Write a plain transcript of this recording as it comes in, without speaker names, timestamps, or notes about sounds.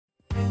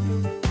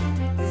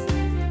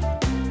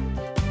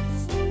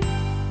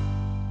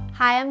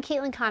Hi, I'm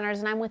Caitlin Connors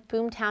and I'm with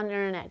Boomtown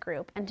Internet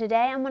Group, and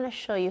today I'm going to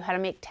show you how to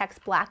make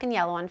text black and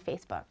yellow on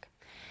Facebook.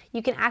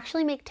 You can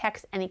actually make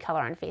text any color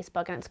on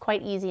Facebook, and it's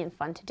quite easy and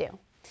fun to do.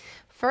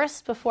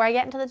 First, before I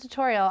get into the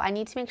tutorial, I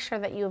need to make sure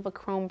that you have a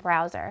Chrome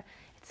browser.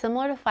 It's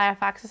similar to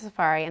Firefox or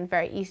Safari and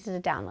very easy to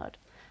download.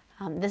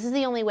 This is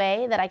the only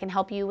way that I can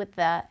help you with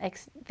the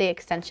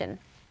extension.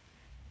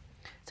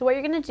 So what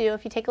you're going to do,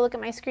 if you take a look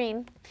at my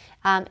screen,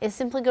 is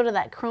simply go to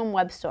that Chrome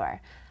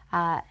Webstore.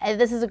 And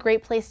this is a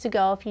great place to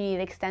go if you need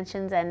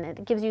extensions, and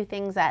it gives you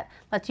things that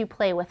lets you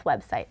play with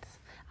websites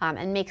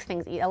and makes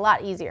things a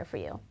lot easier for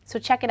you. So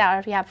check it out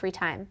if you have free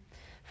time.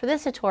 For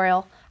this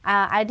tutorial,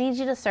 I need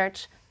you to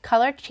search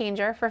Color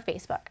Changer for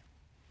Facebook.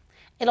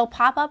 It'll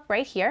pop up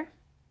right here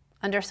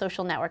under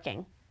Social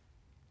Networking.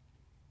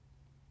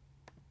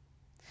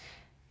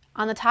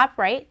 On the top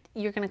right,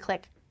 you're going to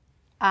click,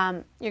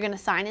 you're going to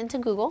sign into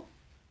Google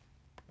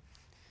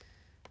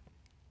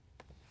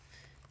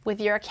with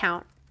your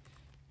account.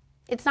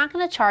 It's not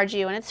going to charge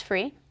you and it's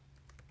free,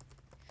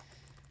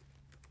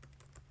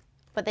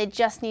 but they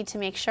just need to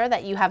make sure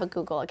that you have a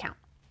Google account.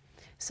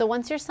 So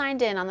once you're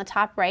signed in, on the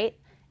top right,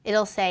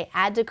 it'll say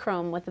Add to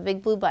Chrome with a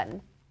big blue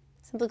button.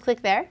 Simply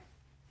click there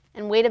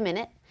and wait a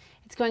minute.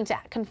 It's going to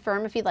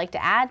confirm if you'd like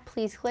to add.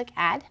 Please click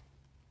Add.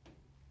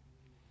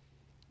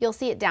 You'll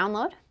see it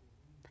download,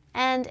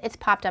 and it's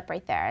popped up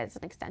right there as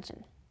an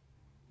extension.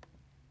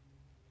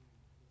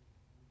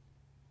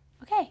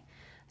 Okay.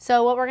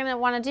 So what we're going to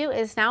want to do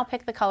is now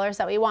pick the colors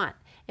that we want.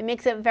 It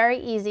makes it very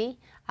easy.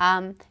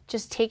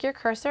 Just take your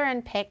cursor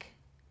and pick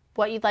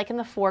what you'd like in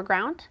the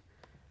foreground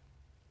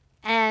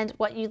and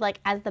what you'd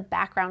like as the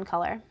background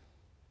color.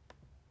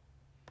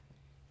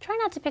 Try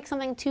not to pick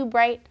something too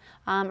bright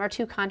or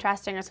too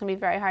contrasting, or it's going to be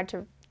very hard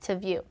to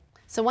view.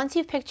 So once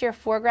you've picked your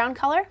foreground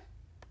color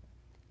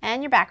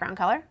and your background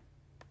color,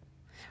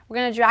 we're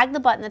going to drag the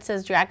button that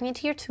says Drag Me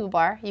to Your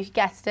Toolbar, you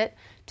guessed it,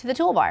 to the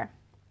toolbar.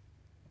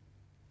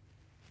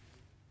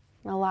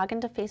 I'm going to log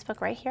into Facebook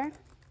right here.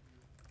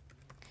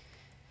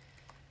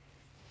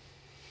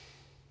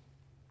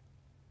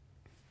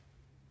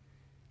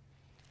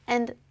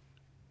 And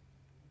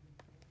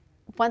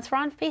once we're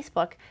on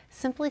Facebook,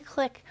 simply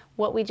click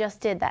what we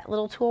just did, that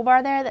little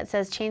toolbar there that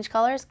says Change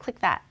Colors, click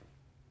that.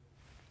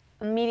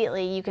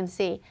 Immediately you can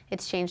see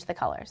it's changed the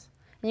colors.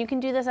 And you can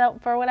do this out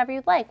for whatever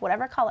you'd like,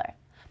 whatever color.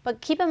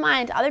 But keep in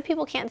mind, other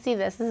people can't see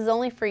this. This is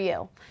only for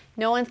you.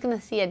 No one's going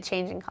to see it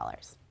changing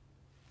colors.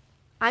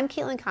 I'm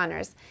Caitlin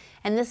Connors,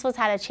 and this was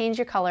how to change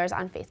your colors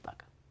on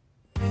Facebook.